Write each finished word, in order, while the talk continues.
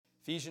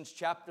Ephesians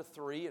chapter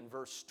 3 and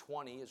verse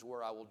 20 is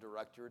where I will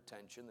direct your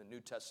attention, the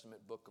New Testament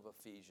book of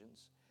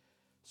Ephesians.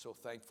 So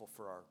thankful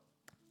for our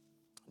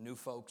new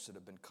folks that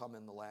have been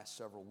coming the last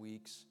several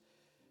weeks.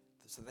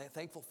 So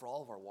thankful for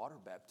all of our water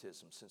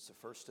baptisms since the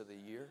first of the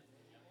year.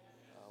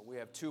 We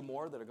have two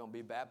more that are going to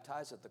be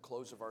baptized at the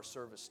close of our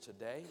service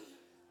today.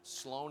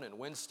 Sloan and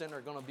Winston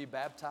are going to be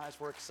baptized.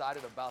 We're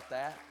excited about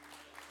that.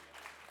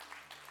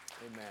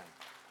 Amen.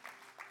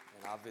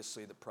 And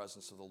obviously the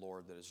presence of the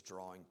Lord that is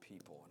drawing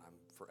people, and I'm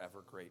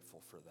forever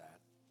grateful for that.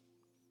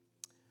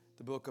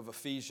 The book of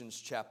Ephesians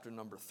chapter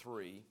number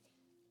 3.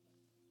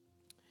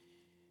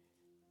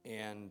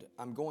 And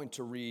I'm going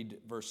to read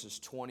verses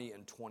 20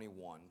 and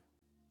 21.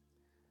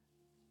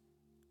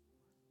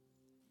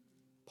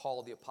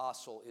 Paul the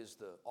Apostle is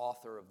the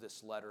author of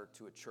this letter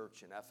to a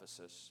church in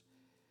Ephesus.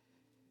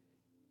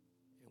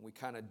 And we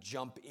kind of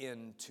jump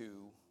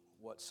into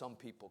what some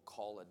people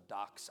call a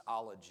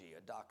doxology.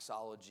 A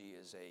doxology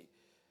is a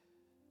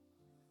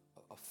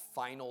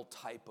final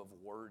type of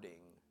wording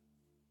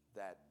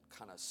that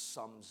kind of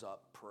sums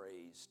up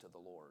praise to the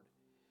Lord.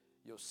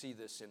 You'll see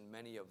this in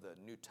many of the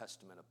New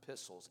Testament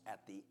epistles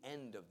at the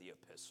end of the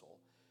epistle.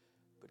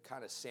 But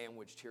kind of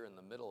sandwiched here in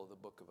the middle of the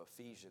book of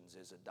Ephesians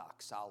is a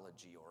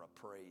doxology or a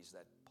praise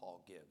that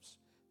Paul gives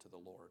to the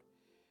Lord.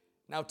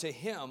 Now to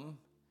him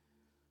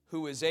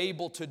who is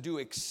able to do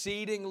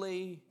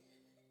exceedingly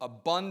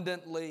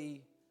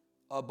abundantly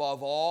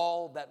above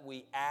all that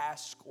we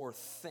ask or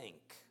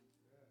think,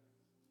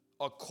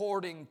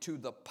 according to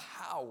the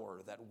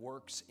power that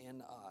works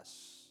in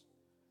us,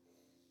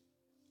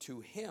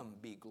 to him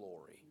be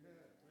glory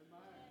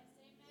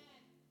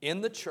in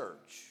the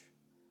church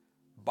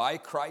by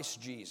Christ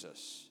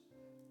Jesus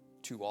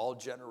to all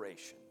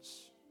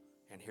generations.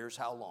 And here's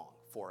how long: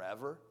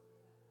 forever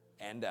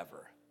and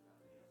ever.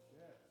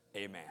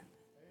 Amen.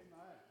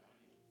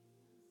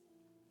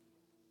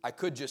 I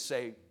could just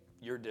say,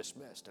 you're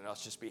dismissed, and I'll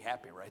just be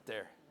happy right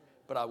there.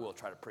 But I will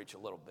try to preach a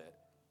little bit.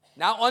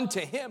 Now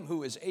unto him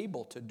who is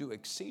able to do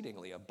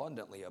exceedingly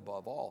abundantly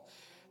above all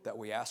that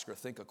we ask or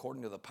think,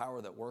 according to the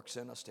power that works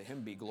in us, to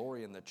him be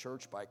glory in the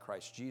church by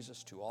Christ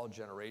Jesus to all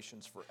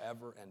generations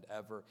forever and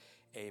ever.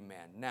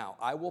 Amen. Now,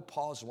 I will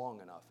pause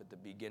long enough at the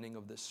beginning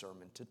of this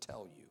sermon to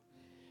tell you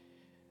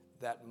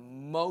that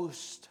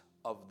most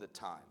of the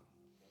time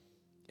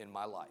in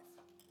my life,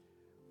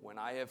 when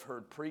I have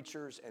heard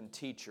preachers and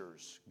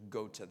teachers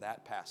go to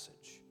that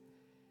passage,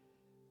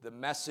 the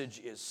message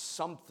is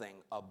something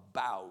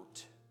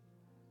about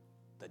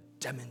the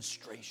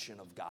demonstration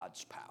of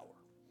God's power.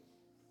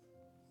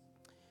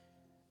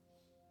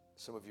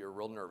 Some of you are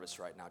real nervous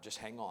right now. Just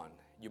hang on.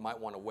 You might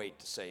want to wait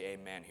to say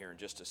amen here in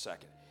just a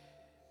second.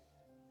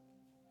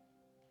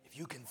 If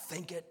you can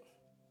think it,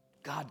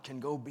 God can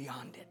go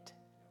beyond it.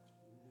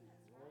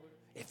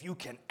 If you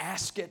can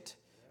ask it,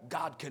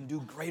 God can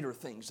do greater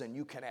things than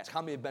you can ask.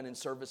 How many have been in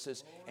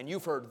services and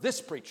you've heard this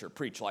preacher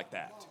preach like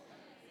that?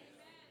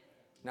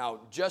 Now,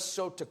 just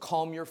so to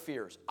calm your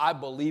fears, I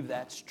believe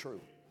that's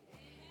true.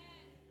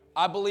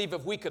 I believe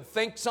if we could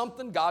think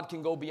something, God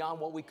can go beyond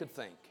what we could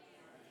think.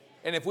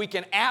 And if we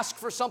can ask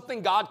for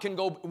something, God can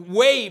go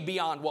way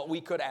beyond what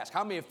we could ask.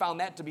 How many have found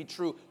that to be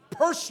true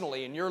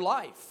personally in your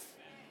life?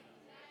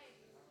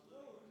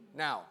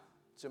 Now,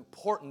 it's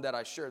important that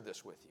I share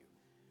this with you.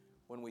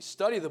 When we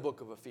study the book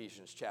of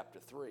Ephesians chapter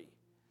 3,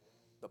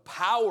 the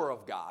power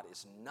of God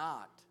is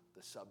not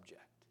the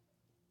subject.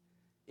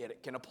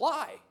 It can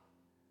apply.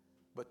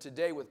 But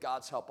today, with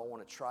God's help, I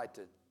want to try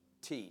to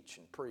teach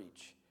and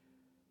preach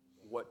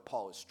what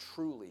Paul is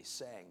truly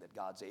saying, that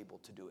God's able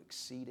to do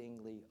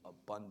exceedingly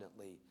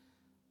abundantly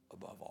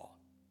above all.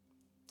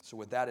 So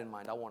with that in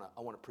mind, I want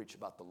to preach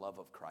about the love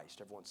of Christ.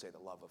 Everyone say the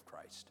love of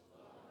Christ.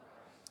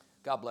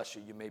 God bless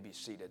you. You may be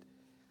seated.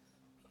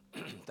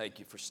 Thank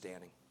you for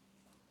standing.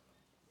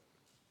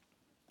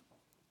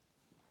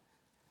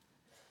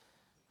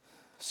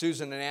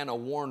 Susan and Anna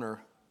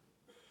Warner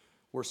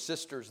were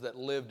sisters that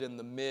lived in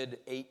the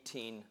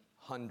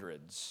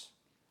mid-1800s.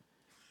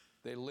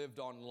 They lived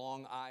on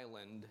Long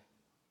Island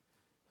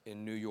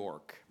in New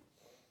York.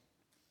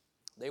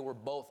 They were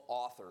both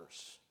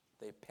authors.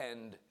 They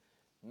penned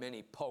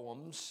many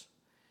poems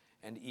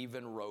and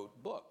even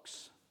wrote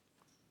books.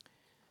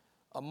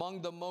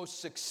 Among the most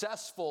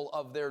successful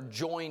of their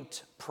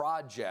joint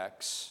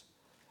projects,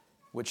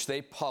 which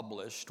they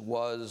published,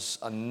 was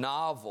a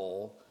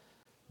novel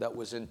that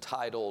was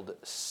entitled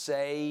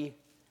Say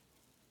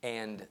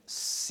and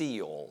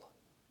Seal,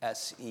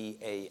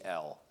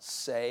 S-E-A-L,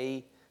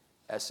 Say,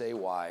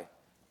 S-A-Y,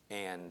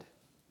 and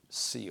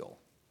Seal.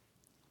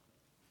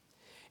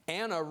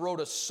 Anna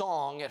wrote a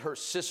song at her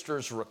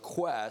sister's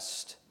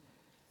request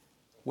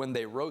when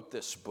they wrote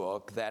this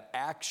book that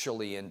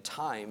actually in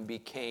time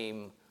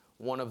became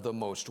one of the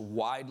most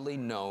widely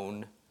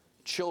known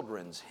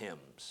children's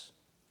hymns.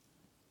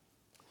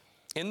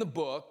 In the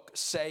book,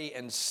 Say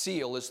and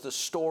Seal is the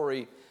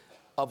story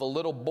of a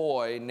little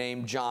boy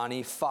named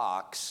Johnny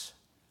Fox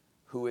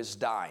who is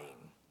dying.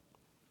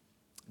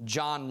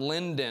 John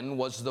Linden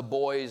was the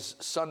boy's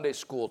Sunday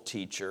school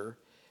teacher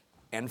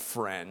and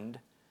friend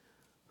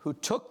who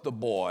took the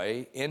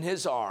boy in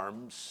his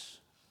arms,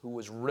 who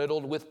was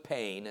riddled with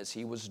pain as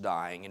he was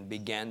dying, and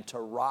began to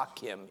rock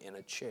him in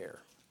a chair.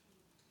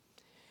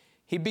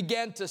 He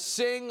began to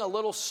sing a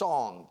little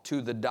song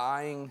to the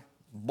dying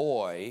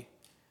boy,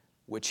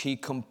 which he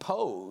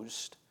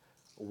composed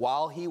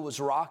while he was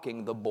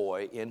rocking the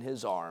boy in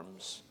his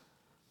arms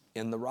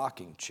in the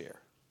rocking chair.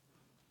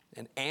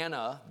 And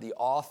Anna, the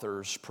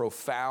author's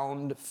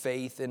profound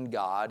faith in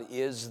God,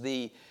 is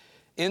the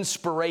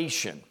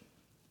inspiration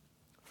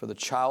for the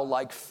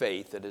childlike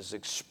faith that is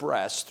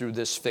expressed through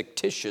this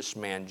fictitious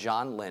man,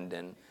 John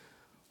Linden,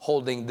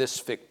 holding this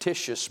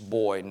fictitious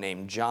boy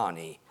named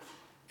Johnny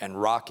and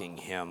rocking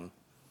him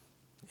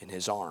in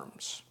his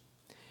arms.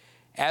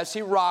 As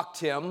he rocked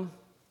him,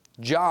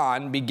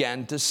 John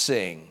began to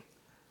sing,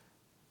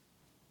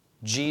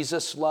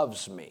 "Jesus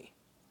loves me,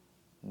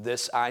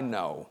 this I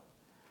know,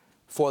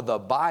 for the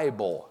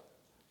Bible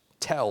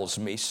tells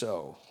me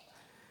so.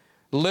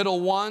 Little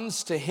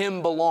ones to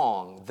him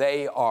belong,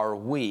 they are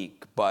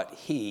weak, but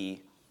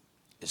he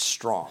is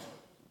strong."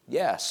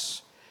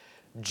 Yes,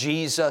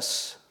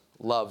 Jesus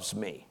loves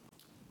me.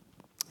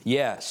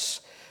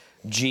 Yes,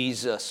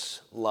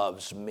 Jesus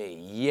loves me.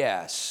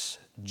 Yes,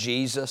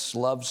 Jesus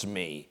loves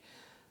me.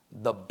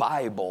 The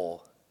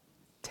Bible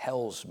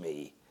tells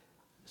me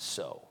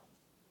so.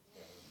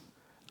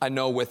 I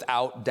know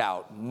without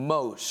doubt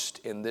most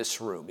in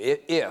this room,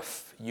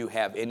 if you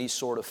have any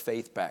sort of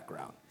faith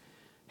background,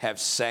 have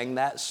sang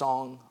that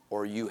song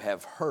or you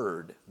have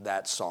heard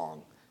that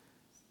song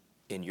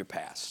in your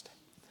past.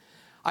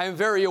 I am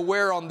very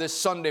aware on this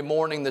Sunday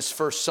morning, this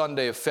first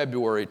Sunday of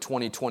February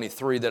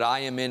 2023, that I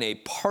am in a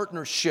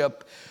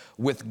partnership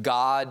with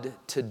God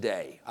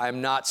today. I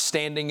am not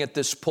standing at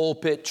this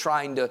pulpit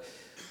trying to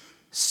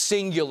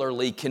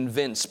singularly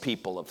convince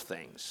people of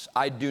things.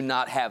 I do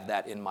not have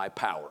that in my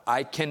power.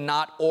 I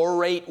cannot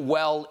orate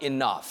well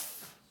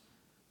enough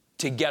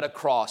to get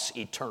across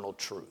eternal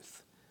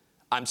truth.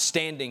 I'm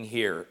standing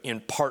here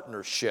in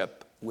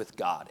partnership with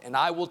God. And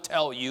I will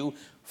tell you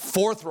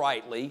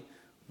forthrightly,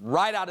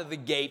 right out of the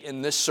gate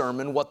in this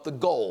sermon, what the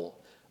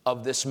goal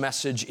of this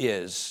message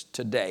is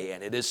today.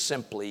 And it is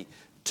simply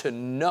to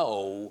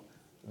know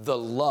the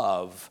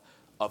love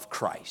of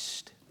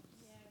Christ.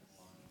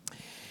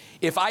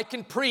 If I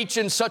can preach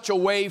in such a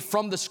way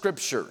from the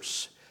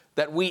Scriptures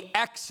that we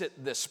exit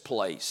this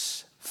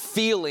place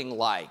feeling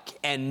like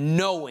and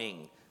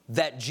knowing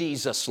that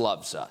Jesus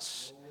loves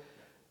us,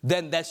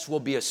 then this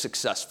will be a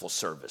successful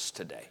service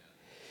today.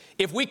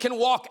 If we can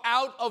walk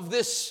out of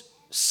this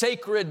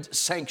sacred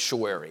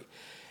sanctuary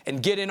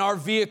and get in our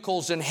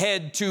vehicles and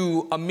head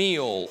to a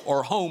meal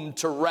or home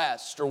to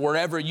rest or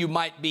wherever you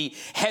might be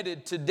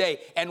headed today,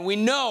 and we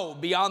know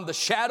beyond the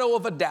shadow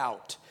of a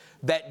doubt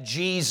that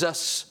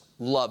Jesus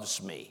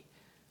loves me,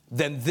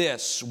 then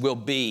this will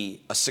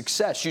be a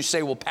success. You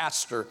say, well,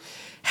 Pastor,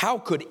 how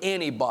could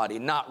anybody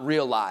not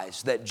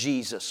realize that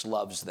Jesus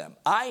loves them?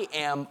 I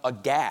am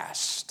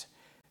aghast,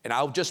 and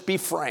I'll just be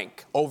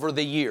frank, over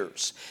the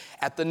years,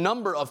 at the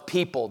number of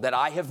people that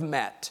I have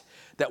met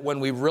that when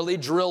we really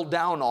drill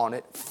down on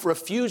it,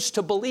 refuse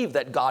to believe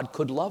that God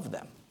could love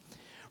them.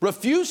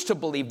 Refuse to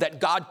believe that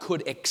God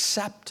could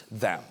accept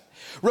them.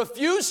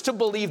 Refuse to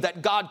believe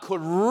that God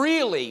could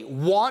really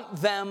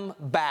want them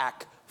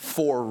back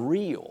for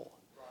real.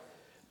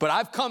 But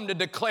I've come to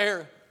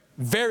declare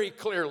very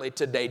clearly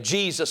today,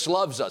 Jesus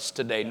loves us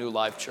today, New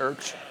Life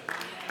Church.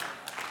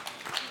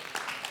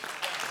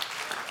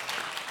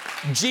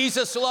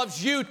 Jesus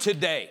loves you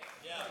today.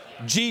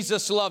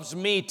 Jesus loves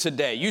me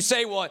today. You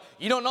say, well,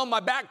 you don't know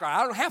my background.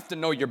 I don't have to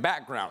know your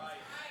background.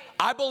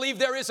 I believe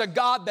there is a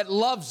God that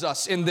loves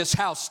us in this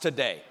house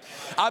today.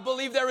 I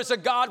believe there is a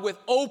God with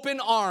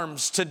open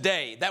arms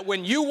today, that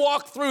when you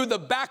walk through the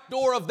back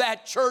door of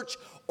that church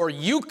or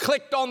you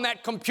clicked on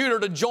that computer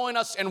to join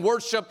us and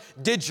worship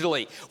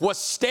digitally, was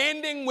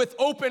standing with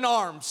open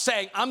arms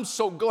saying, I'm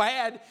so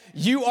glad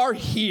you are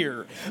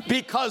here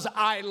because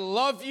I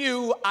love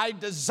you, I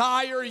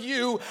desire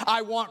you,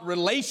 I want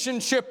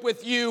relationship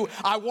with you,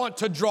 I want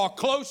to draw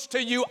close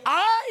to you,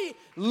 I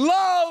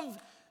love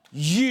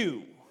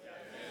you.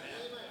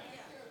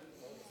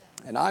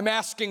 And I'm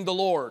asking the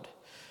Lord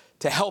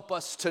to help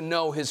us to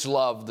know His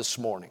love this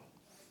morning.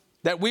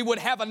 That we would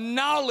have a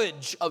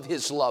knowledge of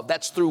His love.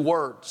 That's through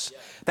words.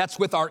 That's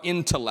with our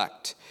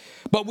intellect.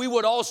 But we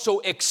would also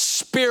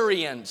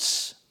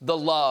experience the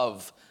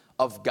love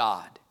of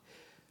God.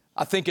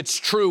 I think it's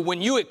true. When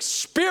you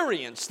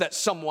experience that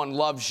someone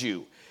loves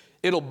you,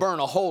 it'll burn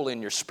a hole in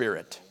your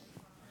spirit.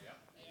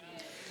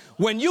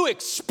 When you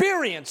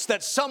experience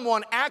that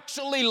someone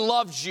actually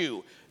loves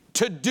you,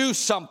 to do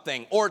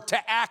something or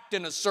to act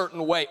in a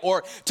certain way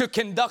or to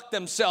conduct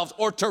themselves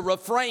or to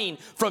refrain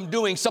from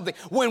doing something.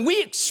 When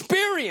we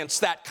experience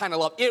that kind of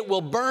love, it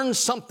will burn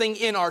something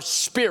in our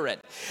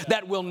spirit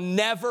that will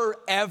never,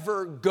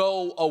 ever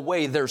go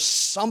away. There's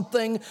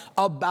something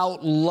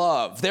about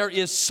love. There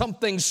is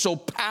something so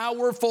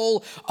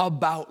powerful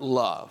about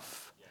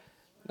love.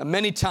 Now,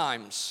 many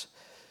times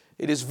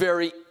it is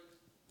very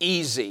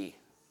easy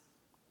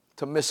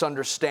to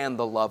misunderstand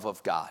the love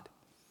of God.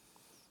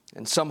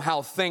 and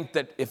somehow think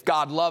that if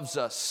God loves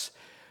us,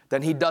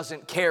 then he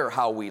doesn't care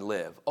how we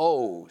live.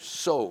 Oh,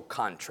 so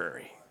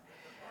contrary.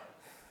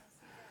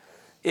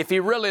 If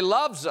he really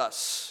loves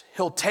us,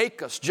 he'll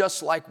take us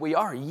just like we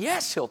are.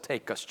 Yes, he'll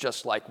take us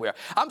just like we are.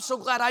 I'm so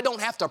glad I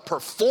don't have to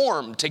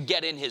perform to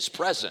get in his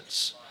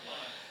presence.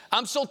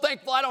 I'm so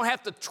thankful I don't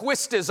have to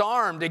twist his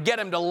arm to get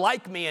him to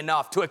like me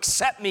enough to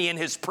accept me in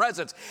his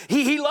presence.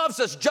 He loves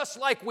us just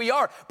like we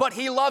are, but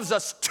he loves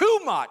us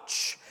too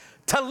much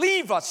to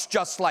leave us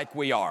just like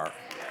we are.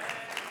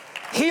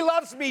 He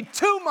loves me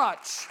too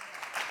much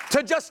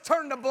to just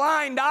turn the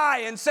blind eye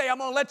and say, I'm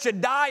going to let you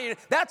die.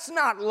 That's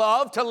not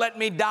love, to let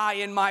me die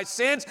in my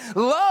sins.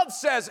 Love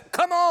says,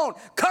 come on,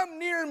 come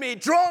near me,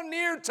 draw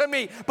near to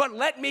me, but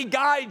let me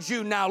guide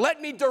you now.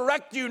 Let me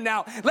direct you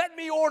now. Let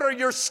me order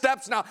your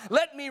steps now.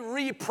 Let me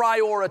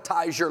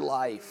reprioritize your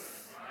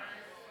life.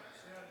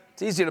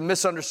 It's easy to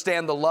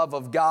misunderstand the love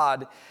of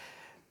God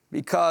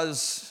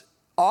because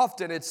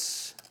often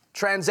it's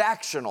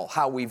transactional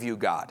how we view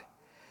God.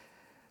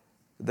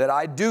 That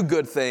I do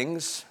good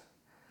things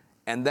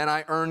and then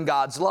I earn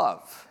God's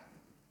love.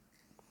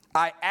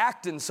 I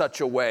act in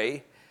such a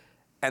way,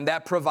 and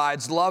that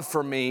provides love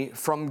for me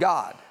from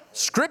God.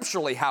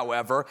 Scripturally,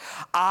 however,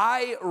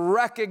 I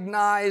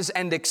recognize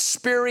and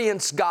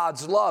experience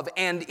God's love,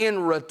 and in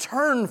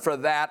return for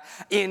that,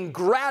 in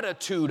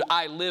gratitude,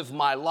 I live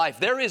my life.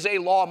 There is a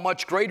law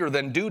much greater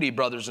than duty,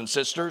 brothers and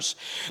sisters.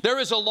 There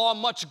is a law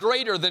much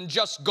greater than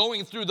just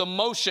going through the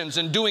motions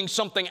and doing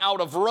something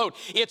out of rote.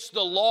 It's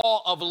the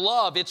law of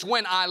love. It's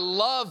when I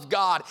love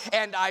God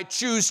and I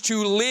choose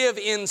to live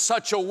in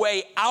such a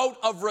way out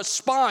of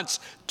response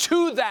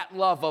to that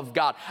love of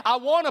God. I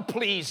want to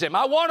please him.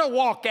 I want to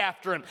walk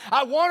after him.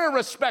 I want to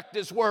respect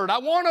his word. I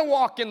want to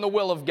walk in the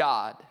will of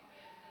God.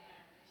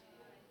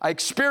 I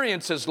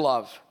experience his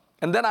love,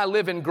 and then I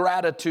live in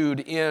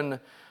gratitude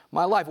in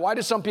my life. Why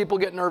do some people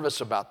get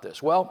nervous about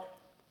this? Well,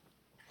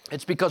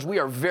 it's because we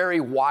are very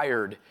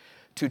wired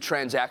to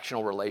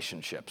transactional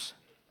relationships.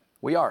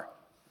 We are.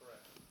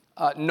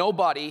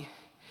 Nobody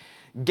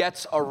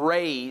gets a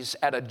raise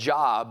at a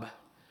job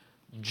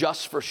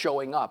just for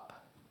showing up.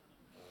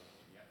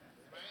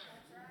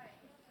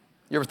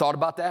 You ever thought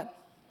about that?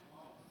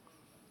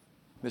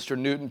 Mr.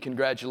 Newton,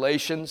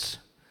 congratulations.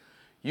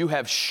 You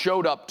have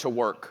showed up to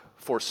work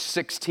for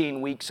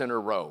 16 weeks in a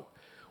row.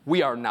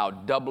 We are now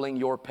doubling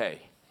your pay.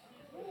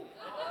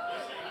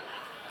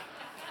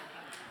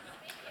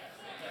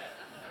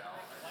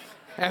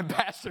 And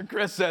Pastor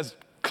Chris says,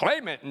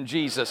 claim it in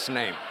Jesus'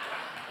 name.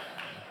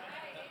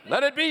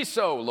 Let it be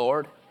so,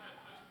 Lord.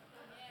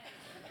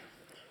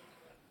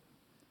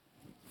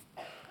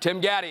 Tim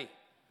Gaddy.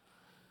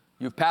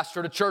 You've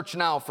pastored a church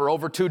now for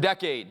over 2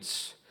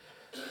 decades.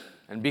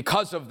 And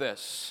because of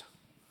this,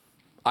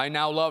 I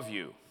now love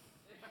you.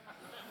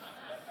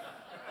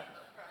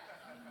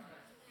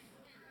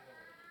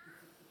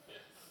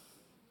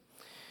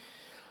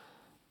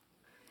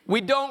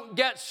 We don't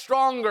get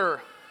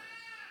stronger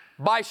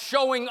by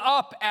showing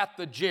up at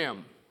the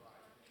gym.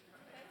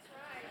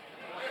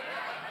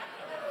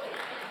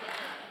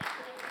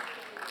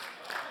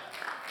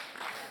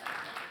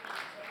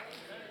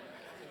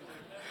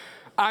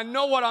 I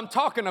know what I'm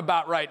talking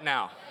about right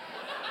now.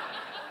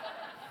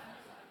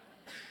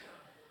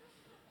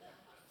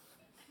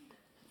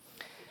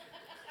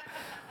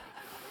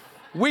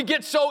 We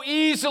get so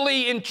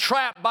easily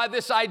entrapped by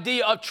this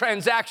idea of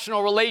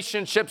transactional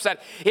relationships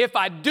that if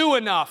I do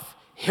enough,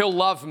 he'll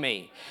love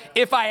me.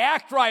 If I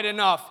act right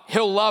enough,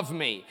 he'll love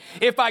me.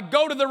 If I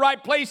go to the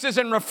right places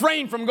and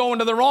refrain from going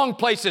to the wrong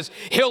places,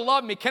 he'll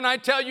love me. Can I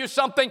tell you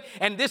something?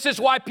 And this is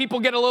why people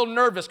get a little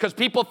nervous, because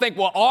people think,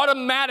 well,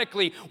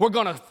 automatically we're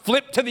going to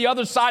flip to the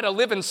other side of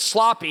living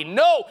sloppy.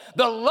 No,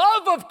 the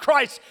love of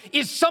Christ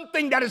is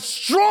something that is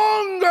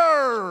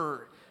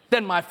stronger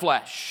than my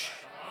flesh.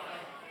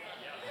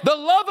 The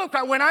love of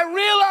Christ, when I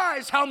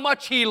realize how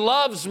much he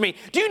loves me.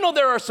 Do you know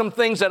there are some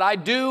things that I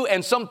do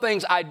and some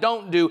things I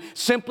don't do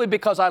simply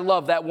because I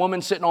love that woman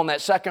sitting on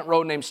that second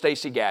row named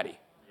Stacy Gaddy?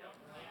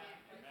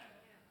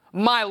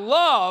 My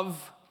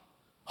love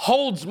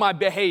holds my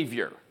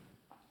behavior.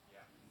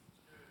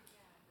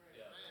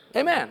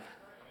 Amen.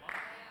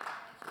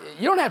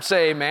 You don't have to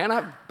say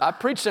amen. I've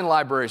preached in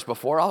libraries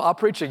before. I'll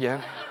preach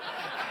again.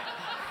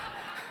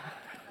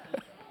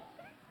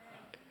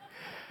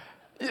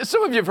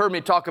 Some of you have heard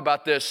me talk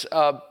about this.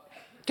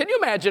 Can you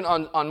imagine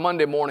on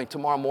Monday morning,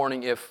 tomorrow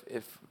morning, if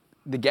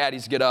the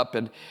Gaddys get up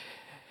and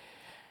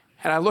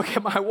I look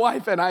at my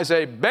wife and I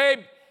say, babe,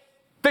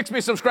 fix me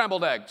some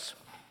scrambled eggs.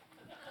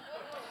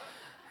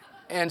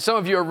 And some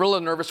of you are really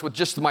nervous with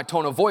just my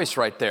tone of voice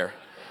right there.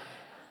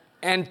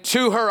 And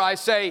to her I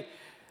say,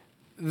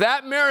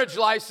 that marriage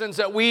license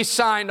that we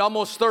signed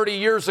almost 30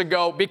 years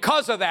ago,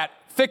 because of that,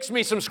 fix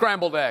me some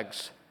scrambled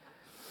eggs.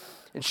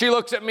 And she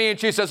looks at me and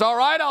she says, all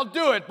right, I'll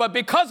do it. But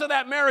because of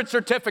that marriage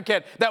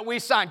certificate that we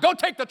signed, go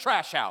take the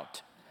trash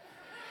out.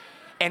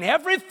 And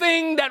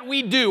everything that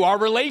we do, our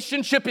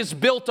relationship is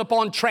built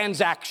upon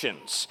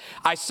transactions.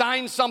 I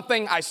signed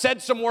something, I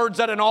said some words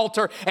at an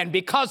altar, and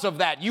because of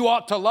that, you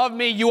ought to love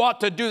me, you ought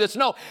to do this.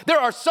 No, there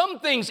are some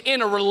things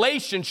in a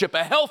relationship,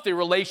 a healthy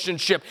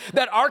relationship,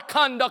 that our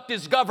conduct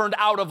is governed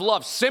out of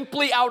love,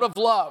 simply out of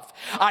love.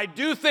 I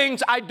do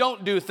things, I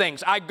don't do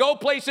things. I go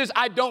places,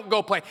 I don't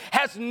go places.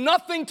 Has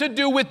nothing to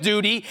do with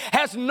duty,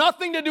 has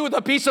nothing to do with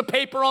a piece of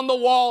paper on the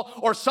wall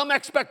or some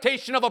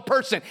expectation of a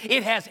person.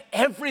 It has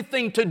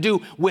everything to do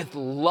with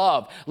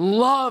love.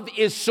 Love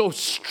is so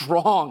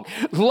strong.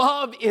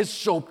 Love is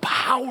so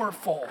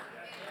powerful.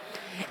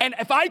 And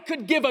if I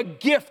could give a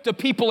gift to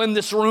people in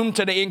this room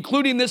today,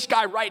 including this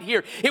guy right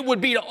here, it would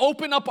be to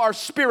open up our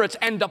spirits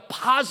and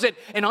deposit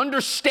an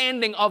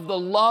understanding of the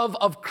love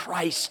of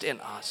Christ in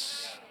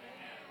us.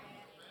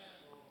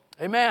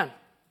 Amen.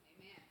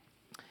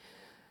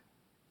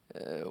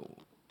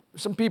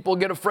 Some people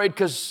get afraid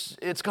because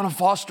it's going to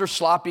foster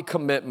sloppy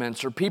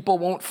commitments, or people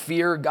won't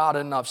fear God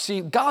enough.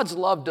 See, God's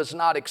love does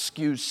not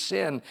excuse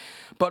sin,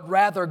 but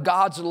rather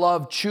God's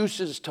love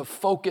chooses to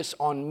focus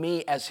on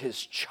me as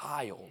his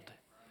child.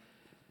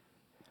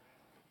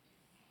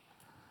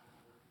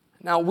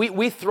 Now,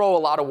 we throw a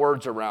lot of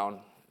words around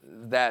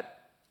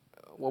that,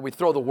 well, we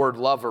throw the word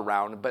love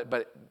around,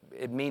 but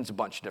it means a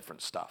bunch of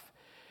different stuff.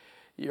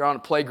 You're on a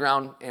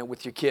playground and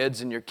with your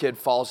kids, and your kid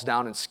falls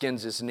down and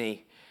skins his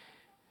knee.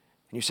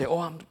 And you say, oh,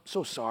 I'm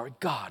so sorry.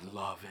 God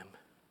love him.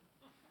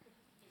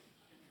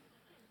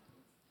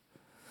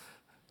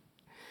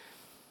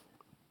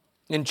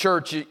 In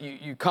church,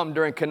 you come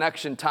during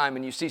connection time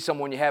and you see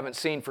someone you haven't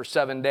seen for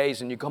 7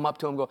 days, and you come up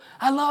to them and go,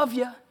 I love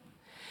you.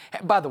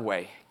 By the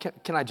way,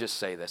 can I just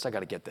say this? I got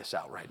to get this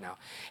out right now.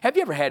 Have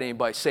you ever had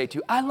anybody say to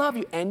you, I love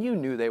you, and you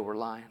knew they were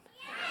lying?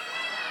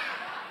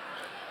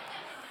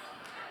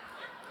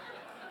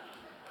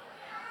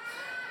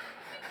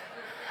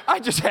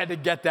 I just had to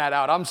get that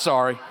out. I'm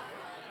sorry.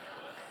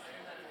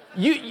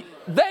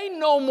 They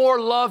no more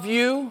love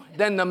you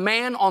than the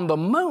man on the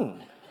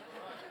moon.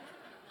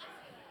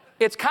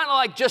 It's kind of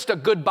like just a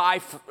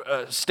goodbye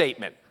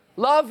statement.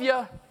 Love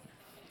you.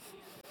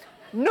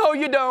 No,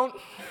 you don't.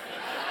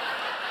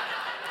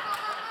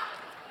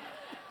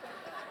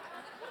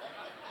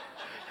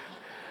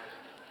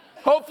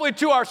 Hopefully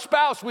to our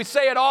spouse, we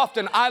say it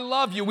often, I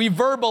love you. We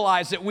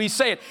verbalize it. We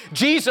say it.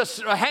 Jesus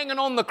hanging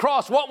on the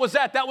cross, what was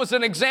that? That was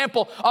an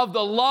example of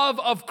the love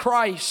of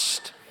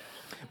Christ.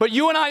 But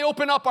you and I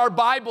open up our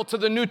Bible to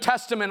the New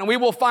Testament, and we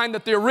will find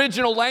that the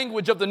original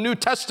language of the New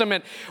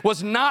Testament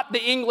was not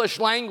the English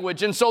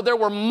language. And so there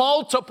were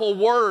multiple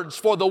words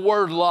for the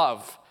word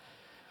love.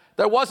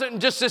 There wasn't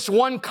just this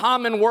one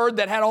common word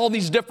that had all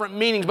these different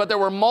meanings, but there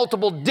were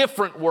multiple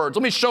different words.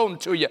 Let me show them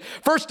to you.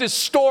 First is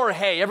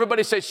storge.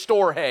 Everybody say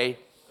storge.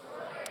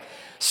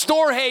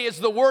 Storge is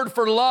the word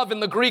for love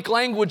in the Greek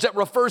language that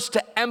refers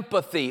to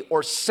empathy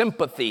or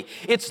sympathy.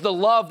 It's the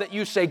love that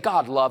you say,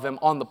 God love him,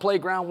 on the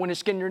playground when you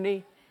skin your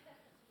knee.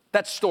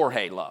 That's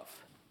storge love.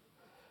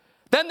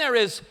 Then there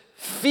is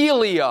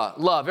philia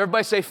love.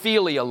 Everybody say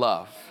philia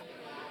love.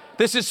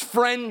 This is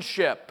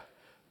friendship,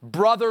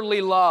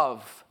 brotherly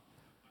love,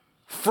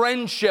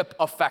 friendship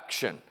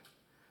affection.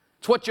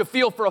 It's what you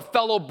feel for a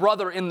fellow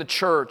brother in the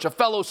church, a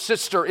fellow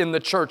sister in the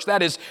church.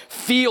 That is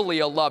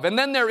philia love. And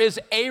then there is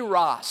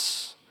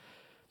eros.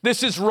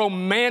 This is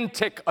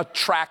romantic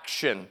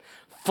attraction,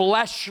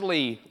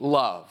 fleshly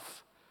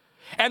love.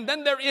 And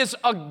then there is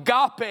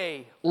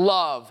agape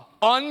love,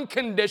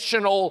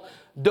 unconditional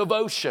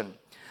devotion.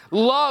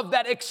 Love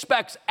that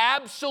expects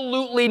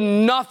absolutely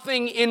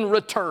nothing in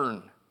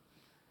return.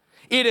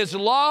 It is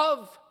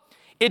love.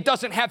 It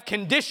doesn't have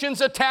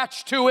conditions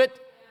attached to it.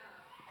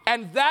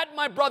 And that,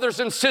 my brothers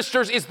and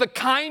sisters, is the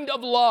kind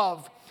of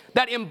love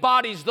that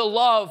embodies the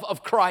love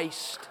of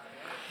Christ.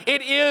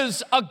 It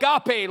is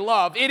agape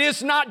love. It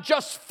is not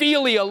just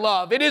philia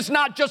love. It is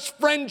not just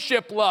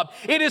friendship love.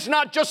 It is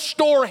not just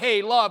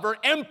storge love or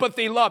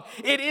empathy love.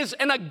 It is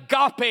an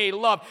agape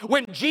love.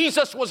 When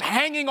Jesus was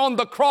hanging on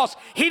the cross,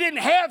 he didn't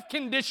have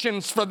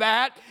conditions for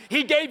that.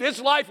 He gave his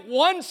life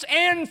once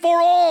and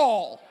for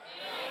all.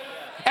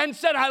 And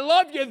said, I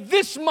love you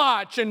this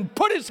much, and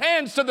put his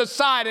hands to the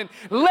side and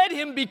let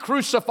him be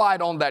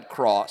crucified on that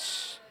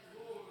cross.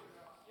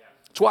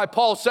 That's why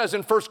Paul says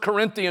in 1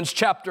 Corinthians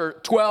chapter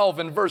 12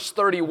 and verse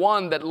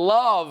 31 that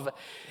love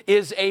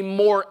is a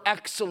more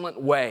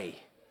excellent way.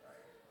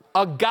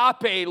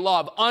 Agape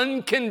love,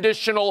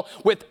 unconditional,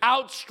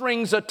 without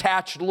strings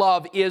attached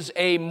love, is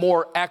a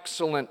more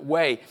excellent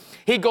way.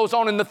 He goes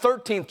on in the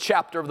 13th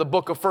chapter of the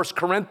book of 1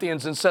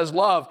 Corinthians and says,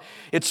 love,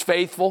 it's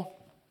faithful.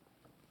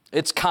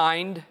 It's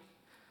kind,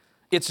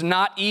 it's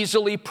not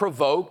easily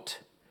provoked,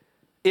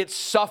 it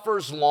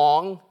suffers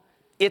long,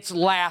 it's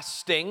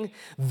lasting.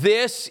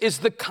 This is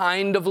the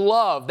kind of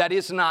love that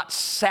is not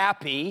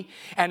sappy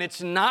and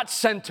it's not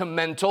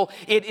sentimental.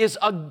 It is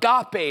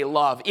agape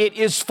love. It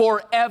is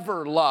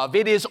forever love.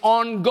 It is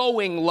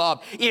ongoing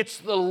love. It's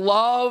the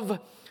love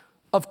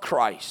of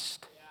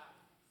Christ.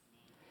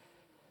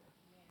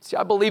 See,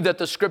 I believe that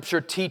the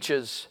Scripture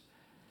teaches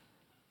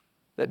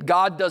that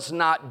God does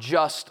not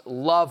just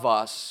love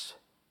us,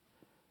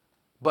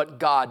 but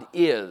God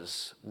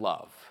is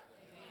love.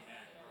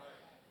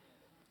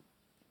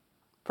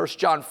 1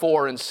 John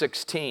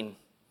 4:16,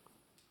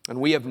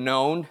 and we have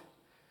known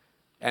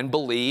and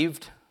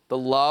believed the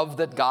love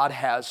that God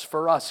has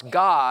for us.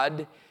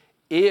 God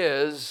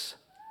is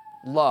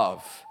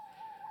love.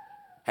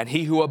 And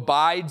he who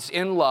abides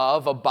in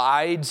love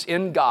abides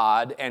in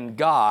God, and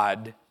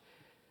God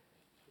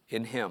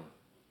in him.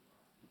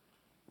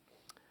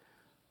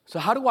 So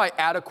how do I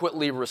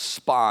adequately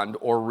respond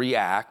or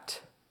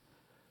react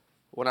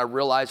when I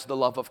realize the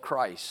love of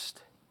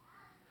Christ?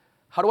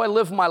 How do I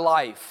live my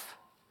life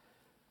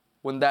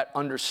when that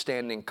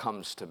understanding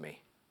comes to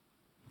me?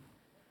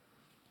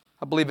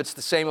 I believe it's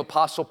the same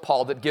Apostle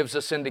Paul that gives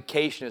us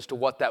indication as to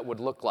what that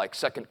would look like.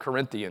 2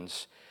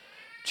 Corinthians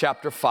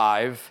chapter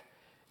 5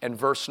 and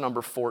verse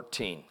number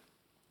 14.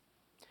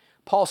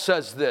 Paul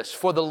says this,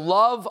 "For the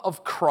love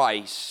of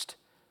Christ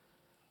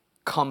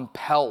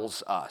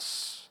compels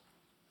us,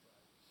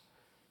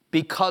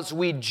 because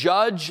we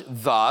judge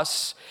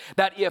thus,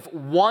 that if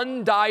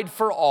one died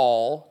for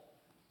all,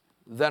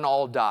 then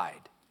all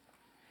died.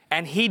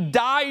 And he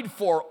died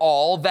for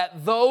all,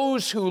 that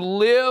those who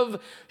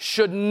live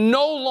should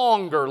no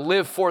longer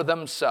live for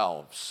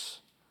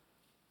themselves,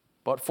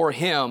 but for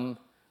him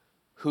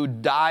who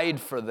died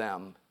for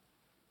them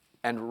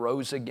and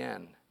rose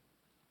again."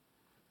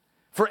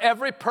 For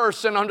every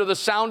person under the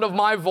sound of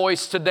my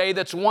voice today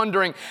that's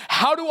wondering,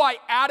 how do I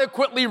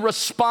adequately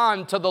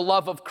respond to the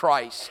love of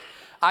Christ?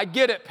 I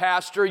get it,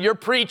 Pastor. You're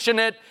preaching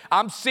it.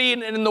 I'm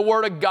seeing it in the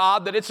Word of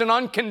God that it's an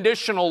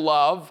unconditional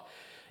love.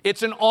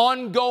 It's an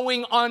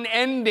ongoing,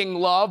 unending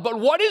love. But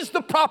what is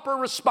the proper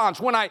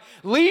response? When I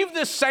leave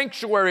this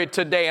sanctuary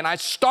today and I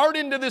start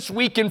into this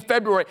week in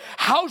February,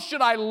 how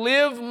should I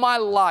live my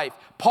life?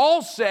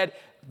 Paul said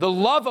the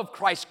love of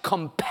Christ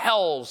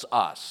compels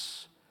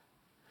us,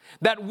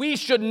 that we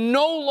should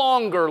no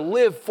longer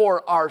live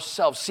for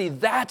ourselves. See,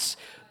 that's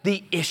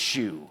the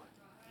issue.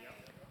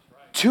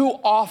 Too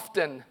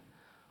often,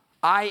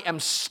 I am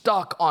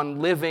stuck on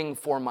living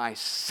for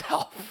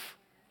myself.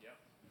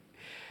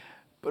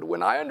 But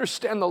when I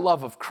understand the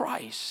love of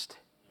Christ,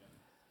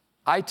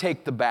 I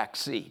take the back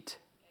seat,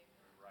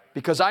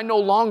 because I no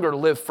longer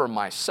live for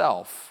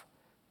myself,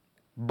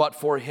 but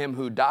for him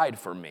who died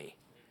for me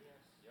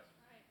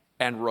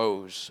and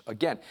rose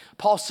again.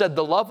 Paul said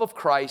the love of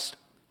Christ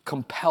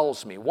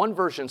compels me. One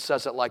version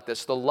says it like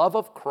this: the love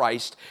of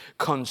Christ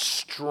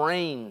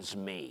constrains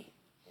me.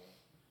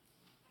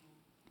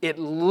 It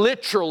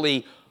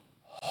literally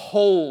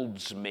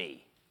holds me.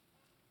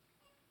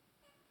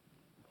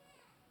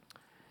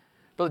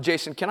 Brother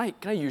Jason, can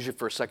I use you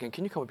for a second?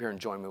 Can you come up here and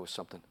join me with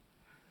something?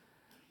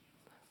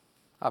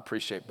 I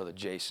appreciate Brother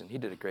Jason. He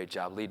did a great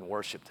job leading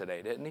worship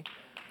today, didn't he?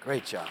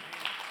 Great job.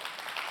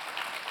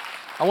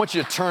 I want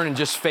you to turn and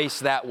just face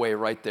that way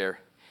right there.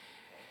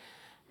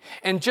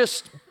 And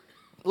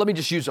let me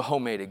just use a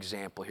homemade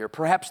example here.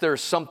 Perhaps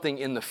there's something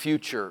in the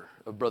future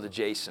of Brother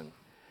Jason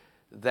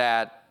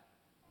that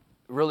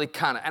really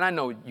kind of, and I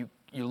know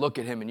you look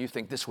at him and you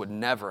think this would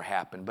never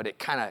happen, but it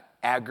kind of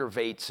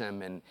aggravates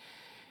him and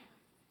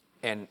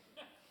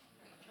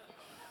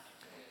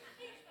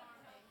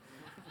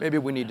maybe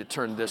we need to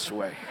turn this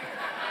way.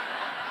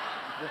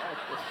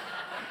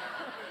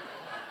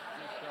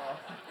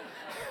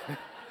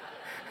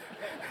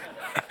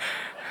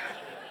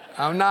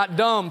 I'm not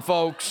dumb,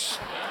 folks.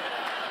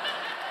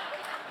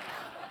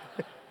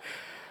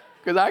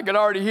 Because I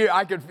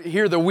could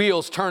hear the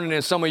wheels turning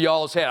in some of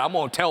y'all's head. I'm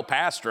going to tell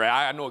Pastor,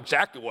 I know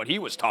exactly what he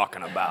was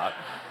talking about.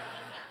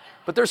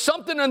 But there's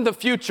something in the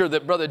future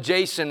that Brother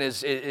Jason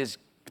is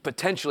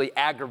potentially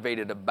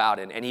aggravated about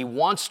it, and he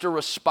wants to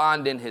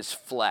respond in his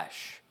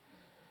flesh.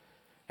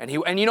 And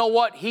you know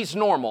what? He's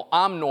normal.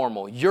 I'm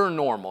normal. You're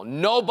normal.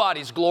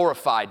 Nobody's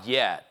glorified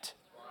yet.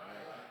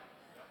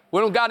 We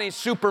don't got any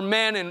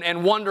Supermen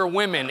and Wonder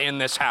Women in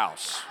this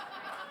house.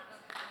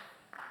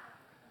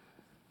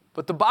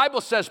 But the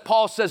Bible says,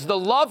 Paul says, the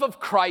love of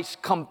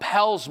Christ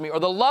compels me, or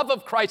the love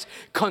of Christ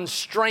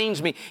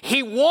constrains me.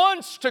 He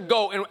wants to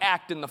go and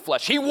act in the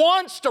flesh. He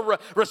wants to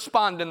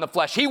respond in the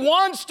flesh. He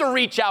wants to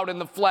reach out in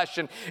the flesh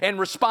and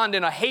respond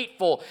in a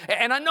hateful.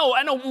 And I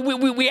know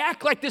we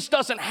act like this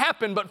doesn't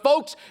happen, but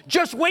folks,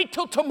 just wait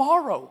till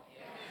tomorrow.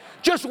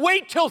 Just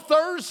wait till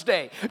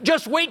Thursday.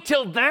 Just wait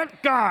till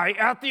that guy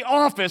at the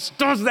office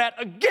does that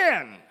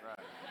again.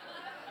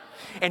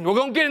 And we're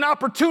going to get an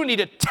opportunity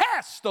to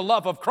test the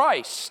love of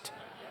Christ.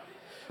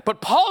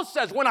 But Paul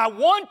says, when I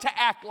want to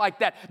act like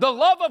that, the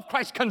love of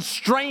Christ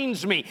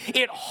constrains me.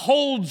 It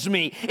holds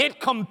me.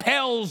 It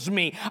compels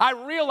me. I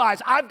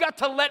realize I've got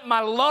to let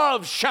my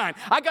love shine.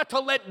 I got to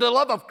let the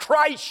love of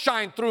Christ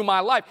shine through my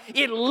life.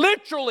 It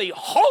literally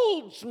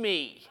holds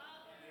me.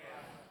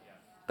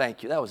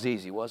 Thank you. That was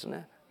easy, wasn't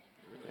it?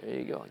 There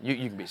you go. You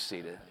can be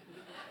seated.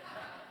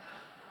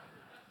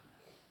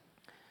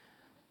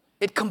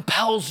 It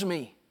compels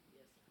me.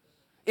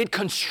 It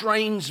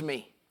constrains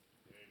me.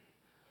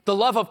 The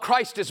love of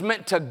Christ is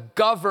meant to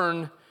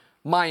govern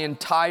my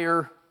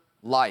entire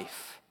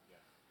life.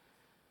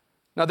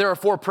 Now, there are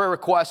 4 prayer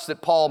requests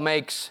that Paul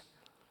makes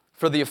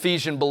for the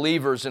Ephesian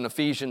believers in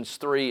Ephesians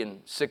 3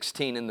 and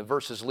 16 in the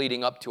verses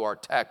leading up to our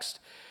text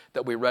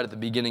that we read at the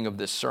beginning of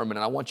this sermon.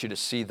 And I want you to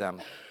see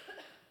them.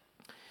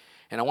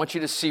 And I want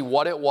you to see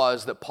what it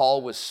was that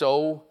Paul was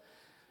so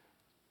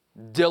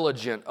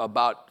diligent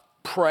about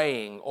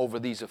praying over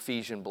these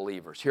Ephesian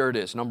believers. Here it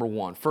is, number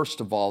 1. First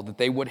of all, that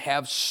they would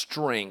have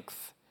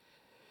strength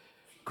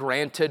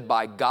granted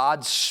by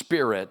God's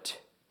Spirit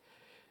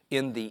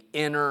in the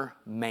inner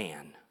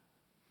man.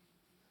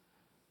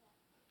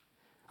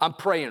 I'm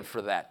praying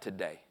for that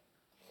today.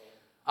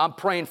 I'm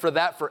praying for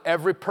that for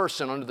every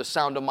person under the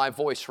sound of my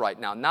voice right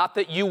now. Not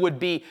that you would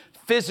be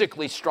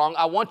physically strong.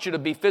 I want you to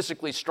be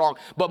physically strong,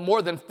 but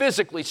more than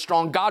physically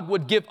strong, God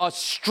would give us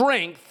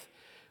strength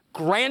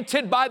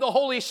granted by the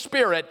Holy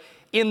Spirit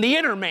in the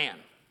inner man.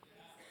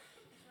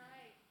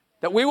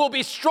 That we will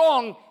be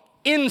strong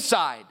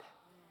inside.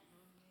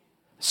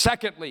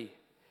 Secondly,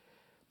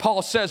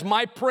 Paul says,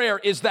 my prayer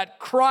is that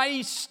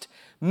Christ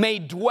may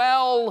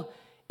dwell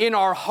in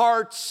our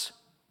hearts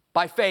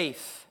by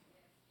faith.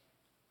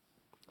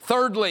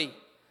 Thirdly,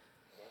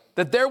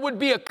 that there would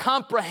be a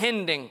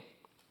comprehending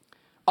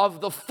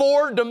of the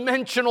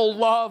 4-dimensional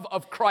love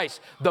of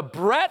Christ. The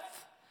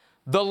breadth,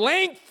 the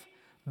length,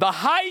 the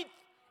height,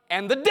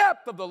 and the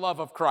depth of the love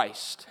of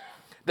Christ.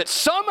 That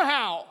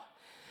somehow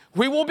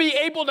we will be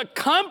able to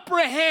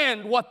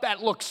comprehend what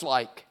that looks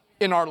like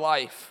in our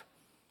life.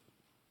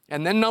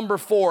 And then number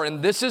 4,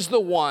 and this is the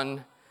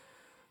one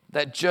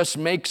that just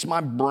makes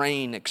my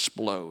brain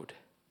explode.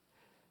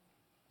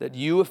 That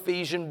you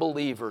Ephesian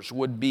believers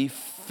would be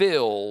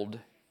filled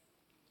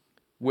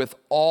with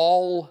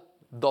all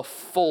the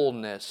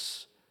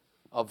fullness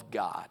of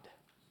God.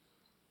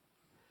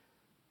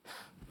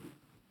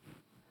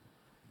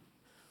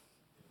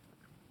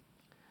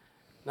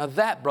 Now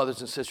that, brothers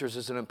and sisters,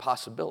 is an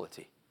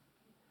impossibility.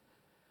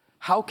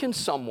 How can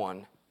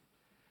someone,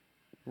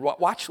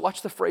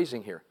 watch the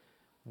phrasing here,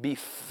 be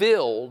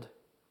filled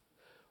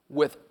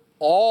with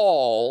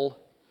all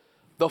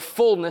the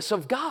fullness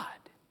of God?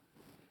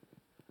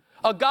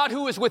 A God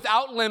who is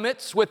without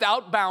limits,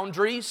 without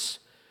boundaries.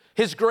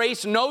 His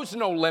grace knows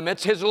no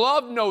limits. His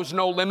love knows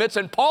no limits.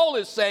 And Paul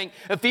is saying,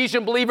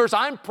 Ephesian believers,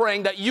 I'm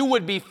praying that you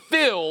would be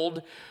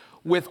filled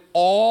with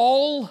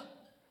all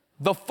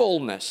the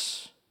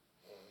fullness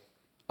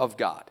of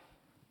God.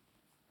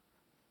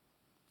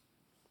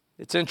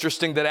 It's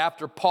interesting that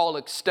after Paul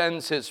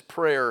extends his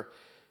prayer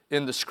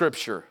in the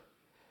Scripture,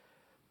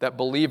 that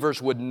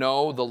believers would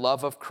know the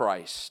love of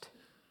Christ.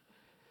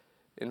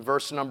 In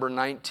verse number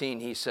 19,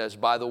 he says,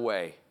 by the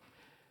way,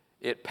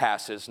 it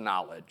passes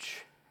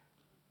knowledge.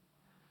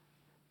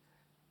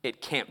 It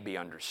can't be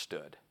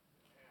understood.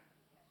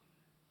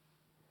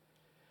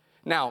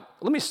 Now,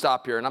 let me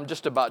stop here, and I'm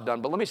just about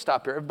done, but let me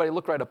stop here. Everybody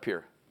look right up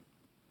here.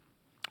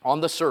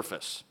 On the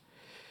surface,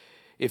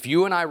 if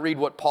you and I read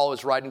what Paul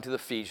is writing to the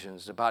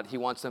Ephesians about, he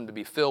wants them to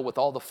be filled with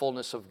all the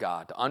fullness of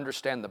God, to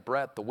understand the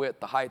breadth, the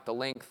width, the height, the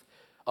length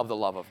of the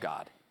love of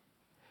God.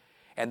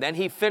 And then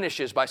he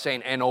finishes by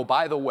saying, and oh,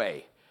 by the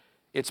way,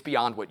 it's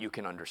beyond what you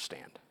can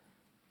understand.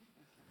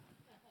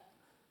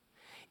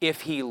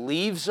 If he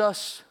leaves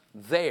us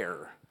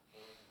there,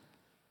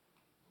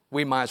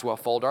 we might as well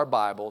fold our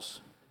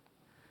Bibles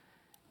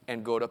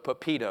and go to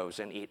Pepitos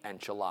and eat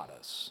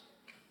enchiladas.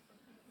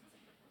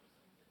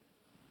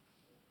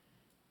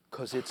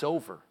 Because it's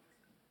over.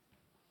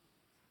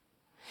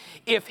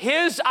 If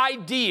his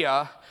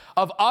idea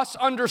of us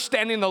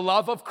understanding the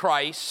love of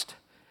Christ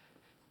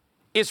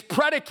is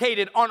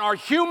predicated on our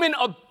human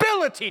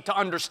ability to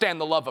understand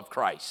the love of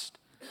Christ,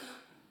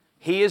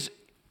 he's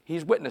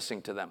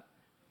witnessing to them.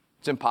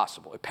 It's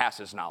impossible. It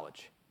passes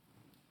knowledge.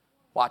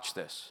 Watch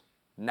this.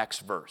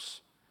 Next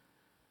verse.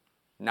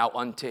 Now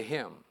unto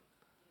him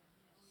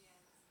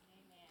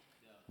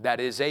that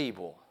is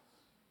able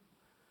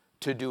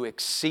to do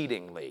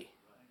exceedingly,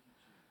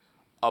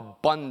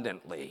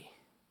 abundantly,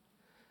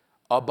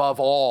 above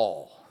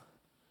all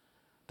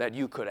that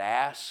you could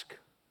ask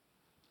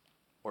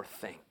or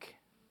think.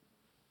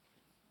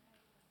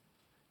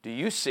 Do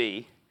you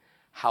see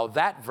how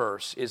that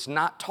verse is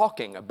not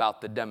talking about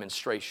the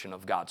demonstration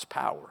of God's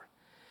power?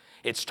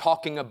 It's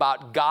talking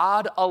about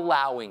God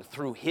allowing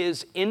through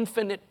his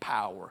infinite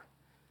power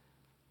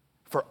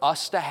for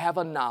us to have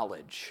a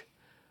knowledge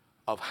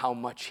of how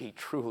much he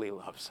truly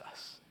loves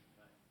us.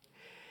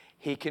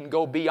 He can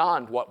go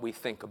beyond what we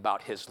think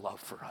about his love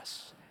for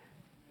us.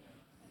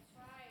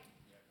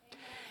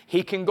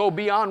 He can go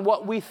beyond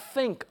what we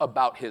think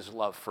about his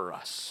love for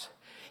us.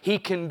 He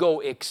can go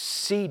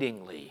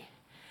exceedingly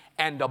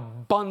and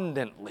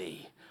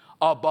abundantly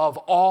above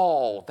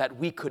all that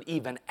we could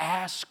even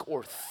ask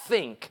or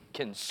think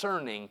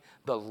concerning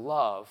the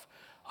love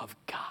of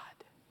God.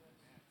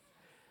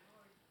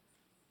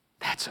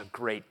 That's a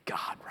great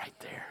God right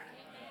there.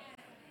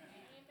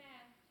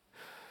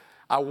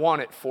 I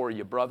want it for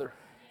you, brother.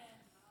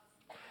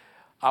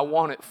 I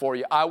want it for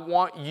you. I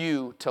want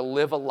you to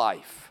live a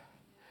life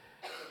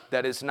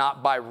that is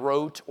not by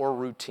rote or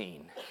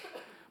routine,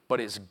 but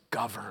is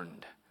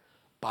governed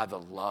by the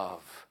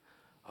love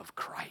of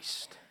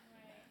Christ.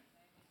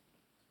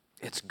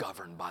 It's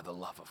governed by the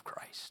love of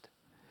Christ.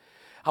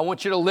 I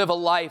want you to live a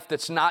life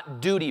that's not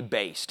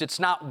duty-based. It's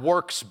not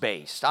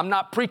works-based. I'm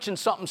not preaching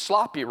something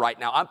sloppy right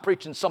now. I'm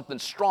preaching something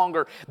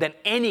stronger than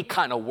any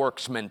kind of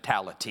works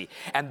mentality.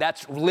 And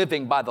that's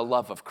living by the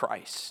love of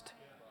Christ.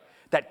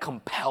 That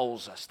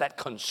compels us, that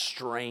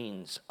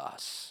constrains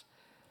us.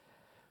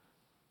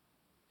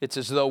 It's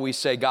as though we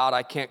say, God,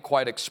 I can't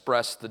quite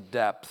express the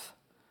depth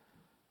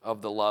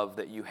of the love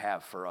that you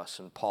have for us.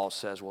 And Paul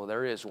says, well,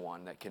 there is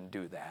one that can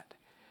do that.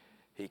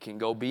 He can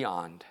go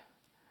beyond,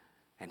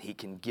 and he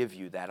can give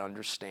you that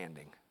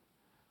understanding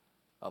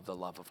of the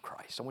love of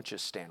Christ. I want you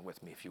to stand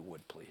with me if you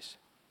would, please.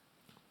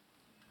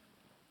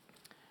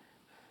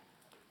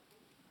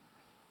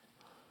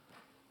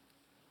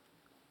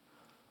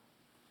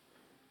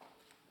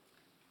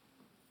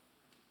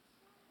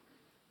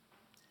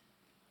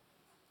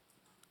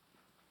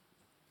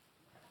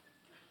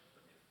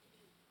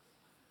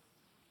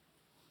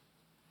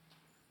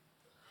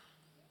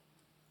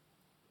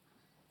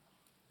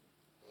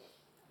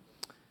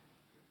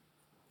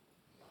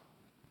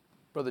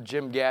 Brother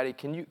Jim Gaddy,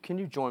 can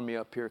you join me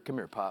up here? Come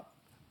here, Pop.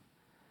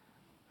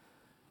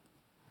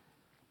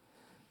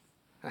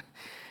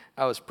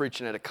 I was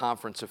preaching at a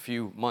conference a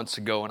few months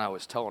ago, and I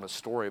was telling a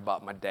story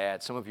about my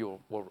dad. Some of you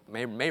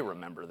may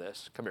remember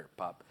this. Come here,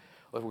 Pop.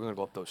 We're going to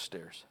go up those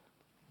stairs.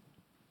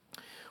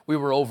 We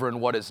were over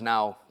in what is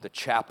now the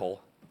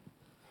chapel.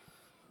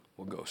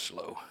 We'll go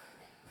slow.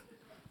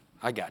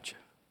 I got you.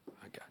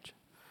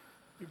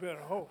 You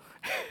better hope.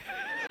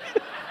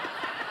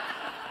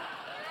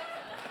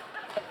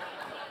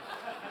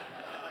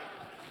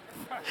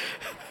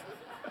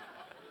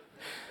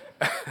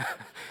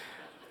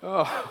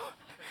 Oh,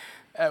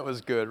 that was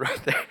good right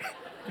there.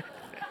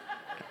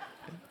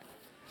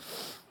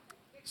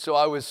 So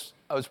I was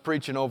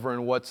preaching over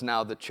in what's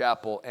now the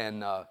chapel,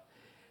 and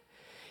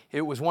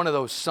it was one of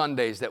those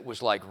Sundays that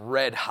was like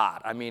red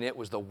hot. I mean,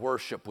 the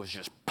worship was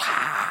just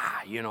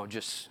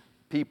just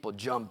people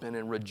jumping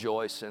and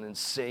rejoicing and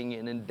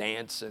singing and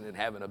dancing and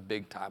having a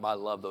big time. I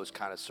love those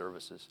kind of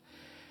services.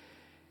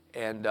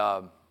 And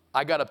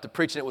I got up to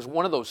preach, and it was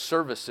one of those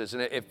services.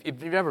 And if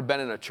you've ever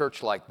been in a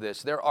church like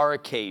this, there are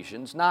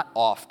occasions, not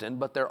often,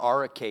 but there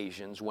are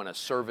occasions when a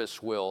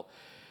service will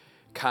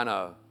kind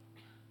of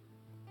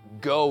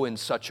go in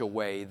such a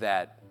way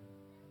that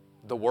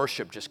the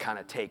worship just kind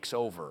of takes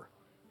over.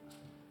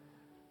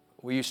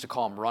 We used to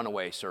call them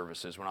runaway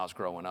services when I was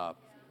growing up.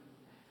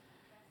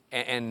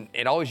 And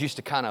it always used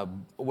to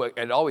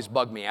it always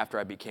bugged me after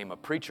I became a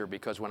preacher,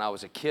 because when I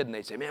was a kid and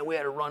they'd say, man, we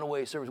had a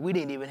runaway service, we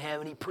didn't even have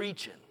any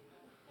preaching.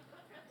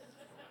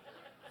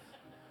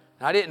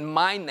 And I didn't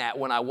mind that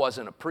when I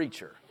wasn't a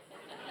preacher.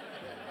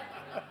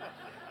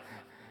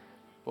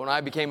 When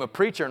I became a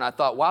preacher, and I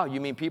thought, wow, you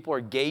mean people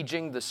are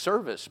gauging the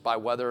service by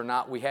whether or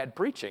not we had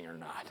preaching or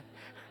not?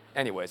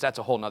 Anyways, that's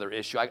a whole nother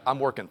issue. I'm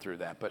working through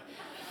that, but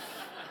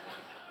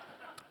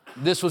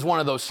this was one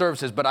of those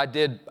services. But I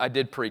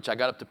did preach. I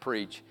got up to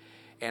preach,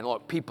 and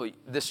look, people,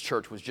 this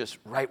church was just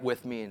right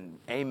with me, and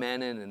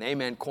amening, and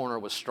amen corner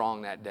was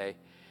strong that day.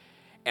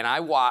 And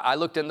I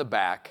looked in the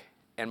back,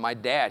 and my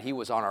dad, he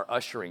was on our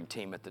ushering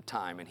team at the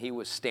time, and he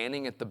was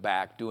standing at the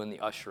back doing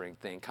the ushering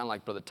thing, kind of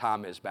like Brother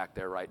Tom is back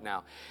there right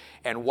now.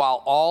 And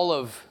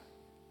while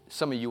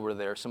some of you were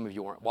there, some of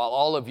you weren't, while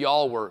all of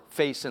y'all were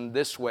facing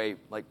this way,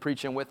 like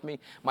preaching with me,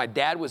 my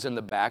dad was in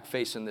the back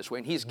facing this way,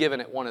 and he's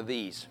giving it one of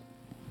these.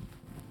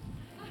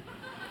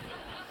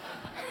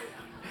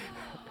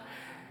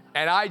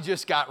 And I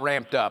just got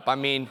ramped up. I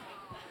mean,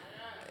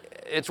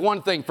 it's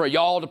one thing for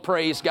y'all to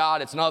praise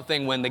God. It's another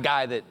thing when the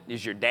guy that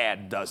is your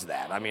dad does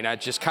that. I mean, that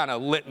just kind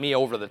of lit me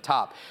over the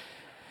top.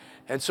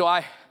 And so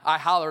I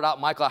hollered out,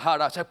 Michael,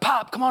 I said,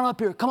 Pop, come on up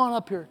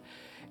here.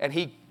 And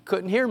he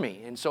couldn't hear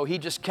me. And so he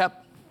just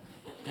kept,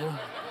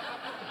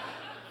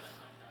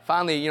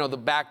 Finally, the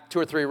back 2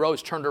 or 3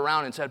 rows turned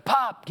around and said,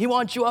 Pop, he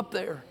wants you up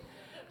there.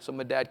 So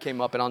my dad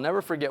came up, and I'll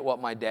never forget what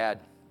my dad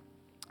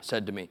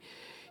said to me.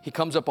 He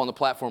comes up on the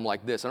platform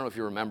like this. I don't know if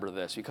you remember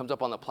this. He comes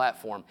up on the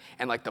platform,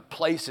 and like the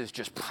place is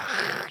just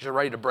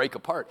ready to break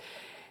apart.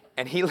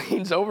 And he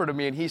leans over to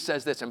me, and he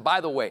says this. And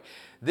by the way,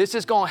 this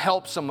is going to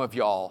help some of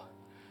y'all.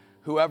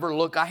 Whoever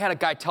look, I had a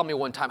guy tell me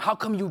one time, how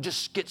come you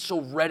just get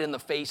so red in the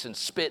face and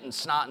spit and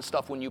snot and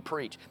stuff when you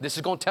preach? This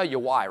is going to tell you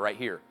why right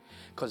here.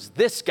 Because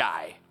this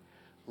guy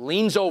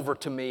leans over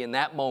to me in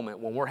that moment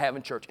when we're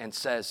having church and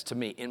says to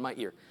me in my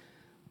ear,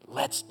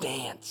 let's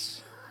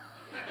dance.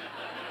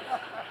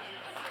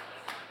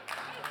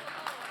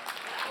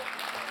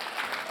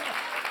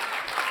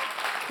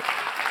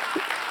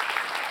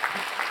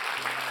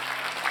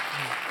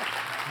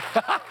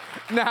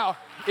 Now,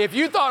 if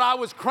you thought I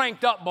was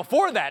cranked up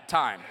before that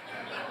time,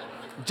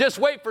 just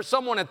wait for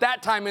someone at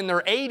that time in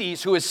their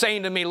 80s who is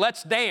saying to me,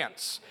 let's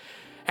dance.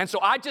 And so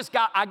I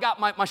got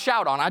my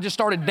shout on. I just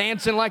started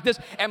dancing like this.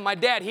 And my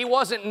dad, he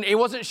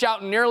wasn't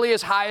shouting nearly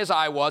as high as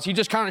I was. He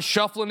just kind of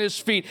shuffling his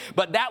feet.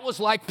 But that was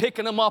like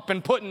picking them up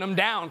and putting them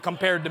down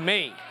compared to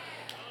me.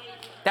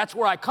 That's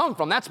where I come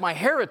from. That's my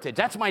heritage.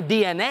 That's my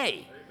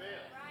DNA.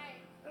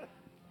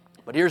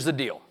 But here's the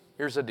deal.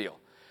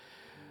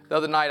 The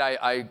other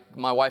night,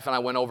 my wife and I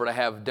went over to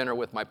have dinner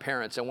with my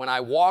parents, and when I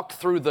walked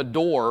through the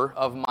door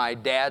of my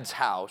dad's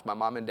house, my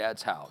mom and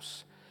dad's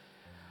house,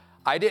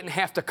 I didn't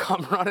have to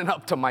come running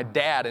up to my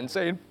dad and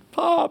saying,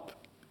 Pop,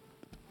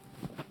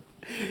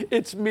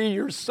 it's me,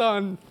 your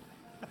son.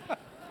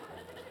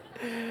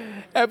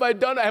 Have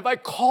I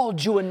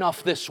called you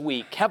enough this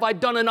week? Have I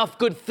done enough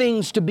good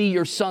things to be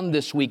your son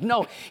this week?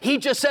 No, he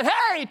just said,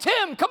 hey,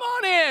 Tim, come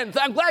on in.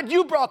 I'm glad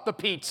you brought the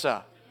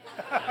pizza.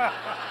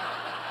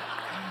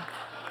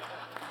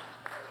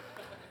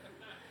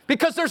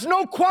 Because there's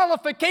no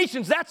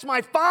qualifications. That's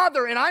my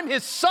father and I'm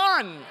his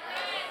son.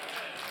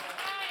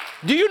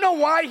 Do you know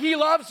why he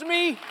loves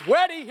me?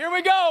 Ready? Here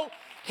we go.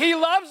 He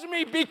loves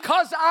me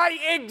because I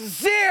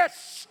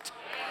exist.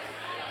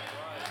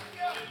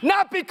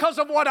 Not because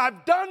of what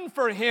I've done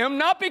for him,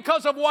 not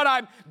because of what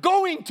I'm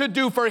going to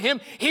do for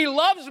him. He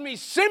loves me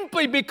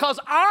simply because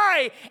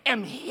I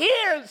am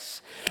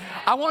his.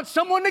 I want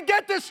someone to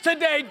get this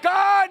today.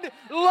 God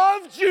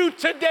loves you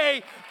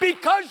today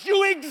because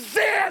you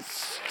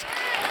exist.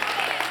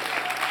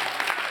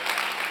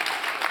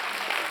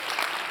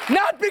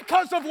 Not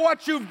because of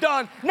what you've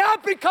done,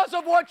 not because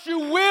of what you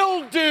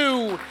will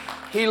do.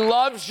 He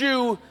loves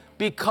you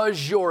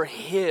because you're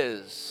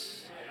his.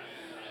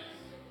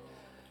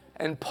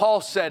 And Paul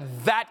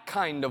said that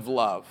kind of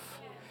love,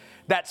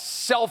 that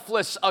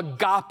selfless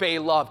agape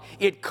love,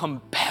 it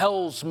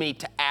compels me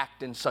to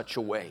act in such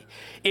a way.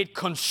 It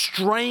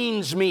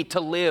constrains me to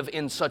live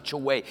in such a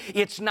way.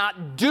 It's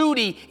not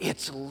duty,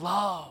 it's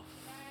love.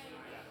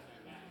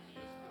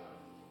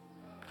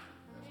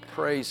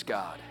 Praise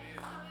God.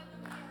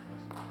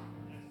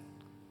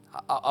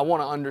 I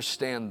want to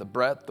understand the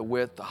breadth, the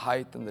width, the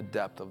height, and the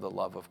depth of the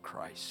love of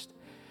Christ.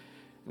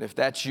 And if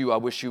that's you, I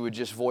wish you would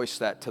just voice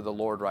that to the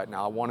Lord right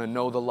now. I want to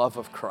know the love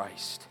of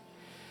Christ.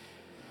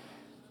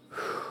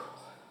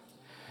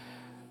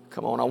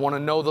 Come on, I want to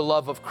know the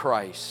love of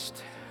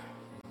Christ.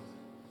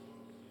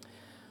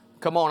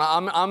 Come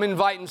on, I'm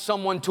inviting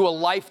someone to a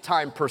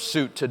lifetime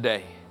pursuit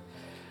today.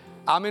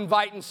 I'm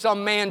inviting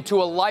some man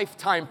to a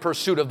lifetime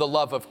pursuit of the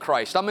love of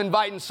Christ. I'm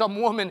inviting some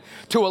woman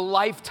to a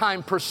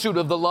lifetime pursuit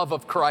of the love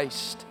of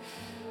Christ.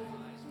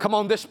 Come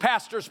on, this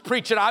pastor's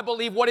preaching. I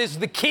believe what is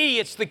the key?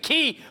 It's the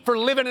key for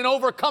living an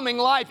overcoming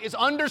life is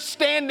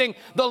understanding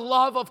the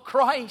love of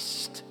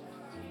Christ.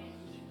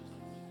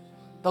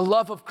 The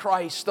love of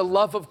Christ, the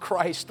love of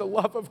Christ, the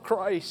love of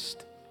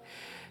Christ.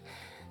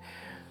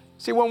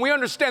 See, when we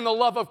understand the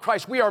love of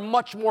Christ, we are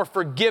much more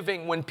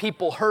forgiving when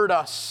people hurt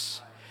us,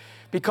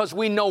 because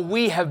we know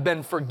we have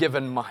been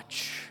forgiven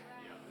much.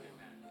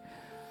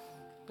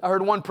 I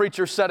heard one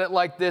preacher said it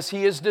like this: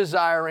 he is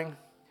desiring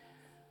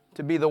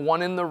to be the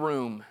one in the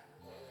room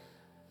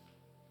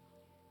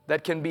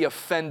that can be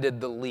offended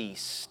the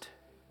least.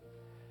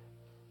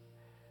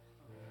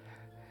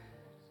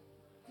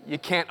 You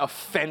can't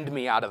offend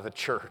me out of the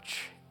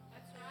church.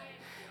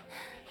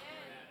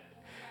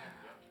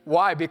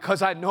 Why?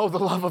 Because I know the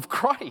love of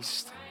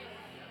Christ.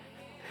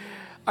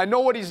 I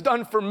know what he's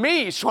done for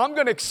me, so I'm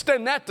going to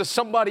extend that to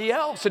somebody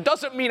else. It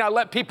doesn't mean I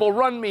let people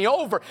run me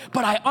over,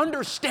 but I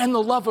understand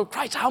the love of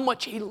Christ, how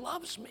much he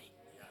loves me.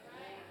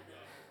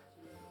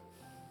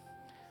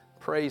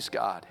 Praise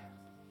God.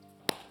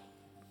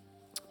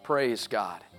 Praise God.